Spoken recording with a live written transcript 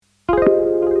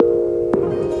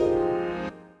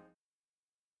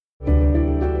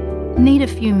Need a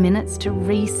few minutes to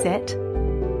reset?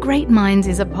 Great Minds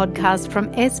is a podcast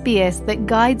from SBS that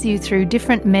guides you through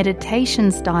different meditation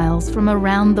styles from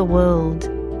around the world.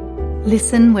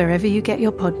 Listen wherever you get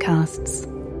your podcasts.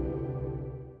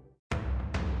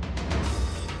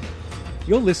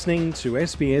 You're listening to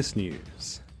SBS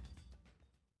News.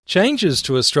 Changes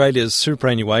to Australia's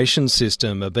superannuation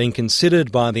system are being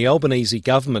considered by the Albanese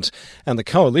government, and the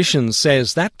coalition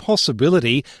says that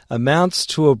possibility amounts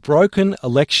to a broken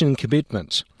election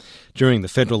commitment. During the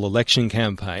federal election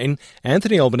campaign,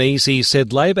 Anthony Albanese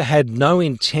said Labor had no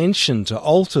intention to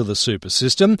alter the super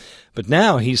system, but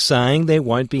now he's saying there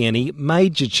won't be any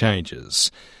major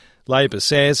changes. Labor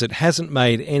says it hasn't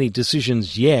made any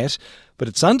decisions yet, but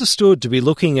it's understood to be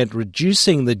looking at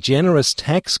reducing the generous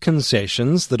tax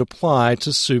concessions that apply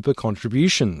to super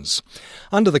contributions.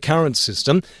 Under the current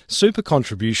system, super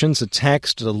contributions are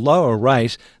taxed at a lower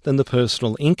rate than the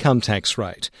personal income tax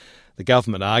rate. The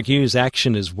government argues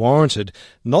action is warranted,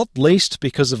 not least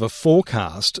because of a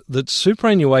forecast that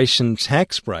superannuation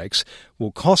tax breaks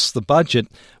will cost the budget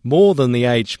more than the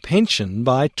age pension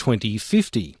by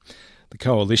 2050. The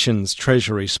Coalition's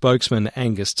Treasury spokesman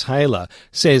Angus Taylor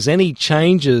says any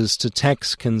changes to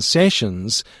tax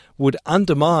concessions would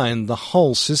undermine the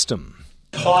whole system.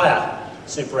 The entire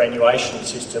superannuation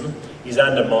system is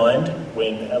undermined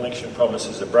when election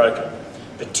promises are broken,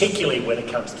 particularly when it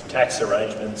comes to tax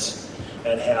arrangements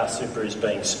and how super is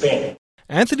being spent.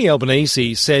 Anthony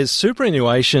Albanese says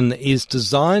superannuation is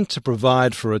designed to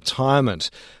provide for retirement,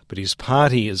 but his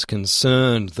party is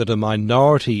concerned that a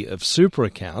minority of super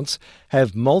accounts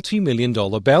have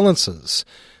multi-million-dollar balances.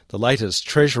 The latest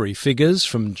Treasury figures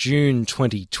from June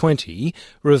 2020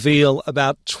 reveal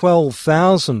about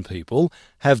 12,000 people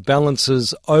have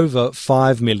balances over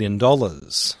 $5 million.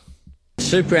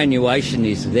 Superannuation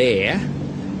is there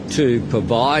to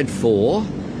provide for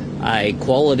a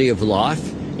quality of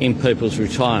life in people's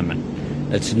retirement.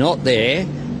 It's not there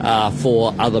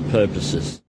for other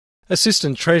purposes.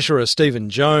 Assistant Treasurer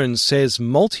Stephen Jones says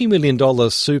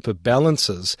multi-million-dollar super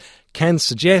balances can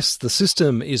suggest the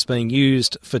system is being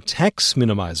used for tax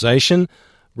minimisation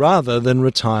rather than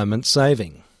retirement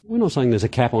saving. We're not saying there's a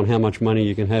cap on how much money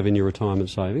you can have in your retirement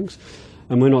savings,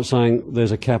 and we're not saying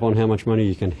there's a cap on how much money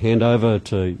you can hand over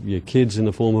to your kids in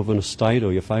the form of an estate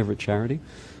or your favourite charity.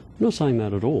 We're not saying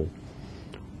that at all.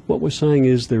 What we're saying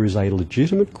is there is a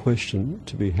legitimate question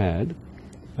to be had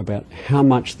about how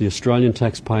much the Australian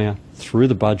taxpayer, through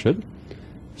the budget,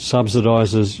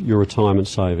 subsidises your retirement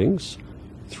savings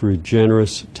through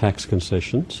generous tax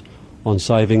concessions on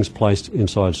savings placed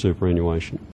inside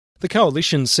superannuation. The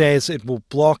Coalition says it will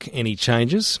block any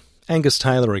changes. Angus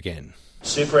Taylor again.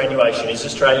 Superannuation is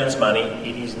Australians' money.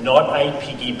 It is not a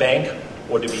piggy bank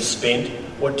or to be spent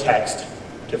or taxed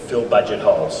to fill budget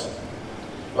holes.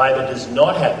 Labor does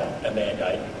not have a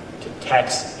mandate to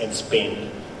tax and spend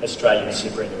Australian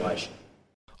superannuation.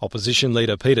 Opposition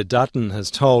leader Peter Dutton has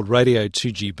told Radio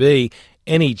 2GB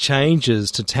any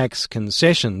changes to tax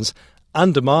concessions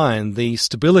undermine the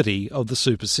stability of the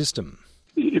super system.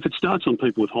 If it starts on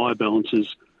people with higher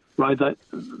balances, Ray,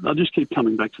 they'll just keep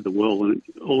coming back to the well, and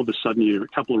all of a sudden you're a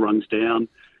couple of rungs down,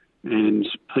 and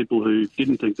people who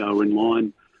didn't think they were in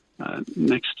line,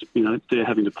 next, they're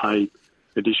having to pay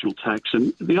additional tax.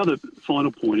 And the other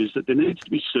final point is that there needs to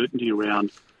be certainty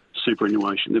around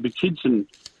superannuation. There'll be kids and,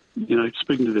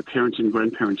 speaking to their parents and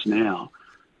grandparents now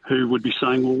who would be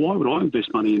saying, well, why would I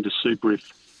invest money into super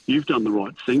if you've done the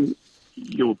right thing,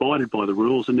 you abided by the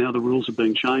rules, and now the rules are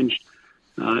being changed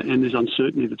and there's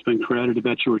uncertainty that's been created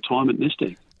about your retirement nest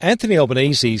egg. Anthony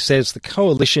Albanese says the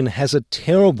Coalition has a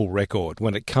terrible record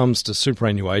when it comes to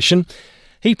superannuation.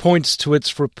 He points to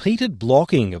its repeated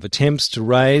blocking of attempts to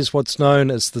raise what's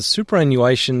known as the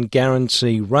superannuation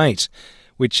guarantee rate,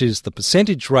 which is the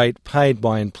percentage rate paid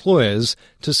by employers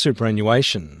to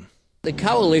superannuation. The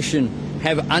Coalition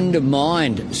have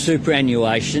undermined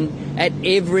superannuation at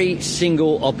every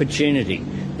single opportunity.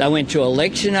 They went to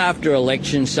election after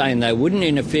election saying they wouldn't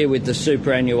interfere with the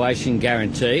superannuation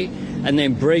guarantee and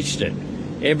then breached it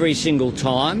every single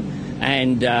time,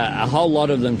 and a whole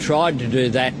lot of them tried to do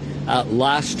that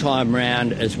last time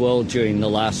round as well during the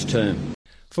last term.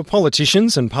 For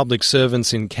politicians and public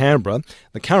servants in Canberra,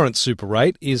 the current super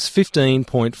rate is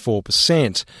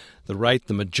 15.4%. The rate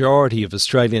the majority of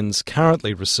Australians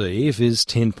currently receive is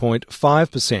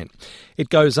 10.5%. It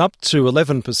goes up to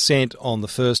 11% on the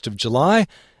 1st of July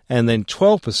and then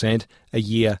 12% a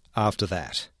year after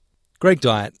that. Greg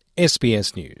Dyett,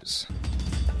 SBS News.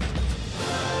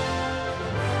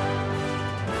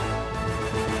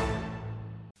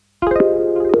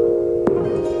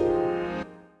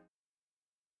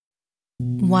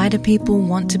 Why do people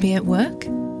want to be at work?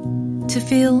 To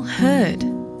feel heard,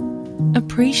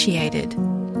 appreciated,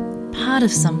 part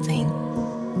of something,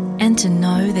 and to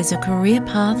know there's a career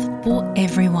path for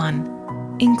everyone.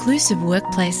 Inclusive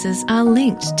workplaces are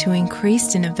linked to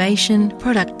increased innovation,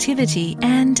 productivity,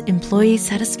 and employee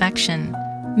satisfaction.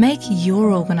 Make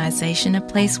your organisation a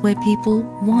place where people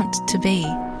want to be.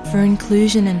 For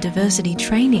inclusion and diversity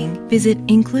training, visit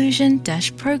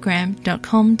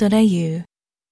inclusion-program.com.au.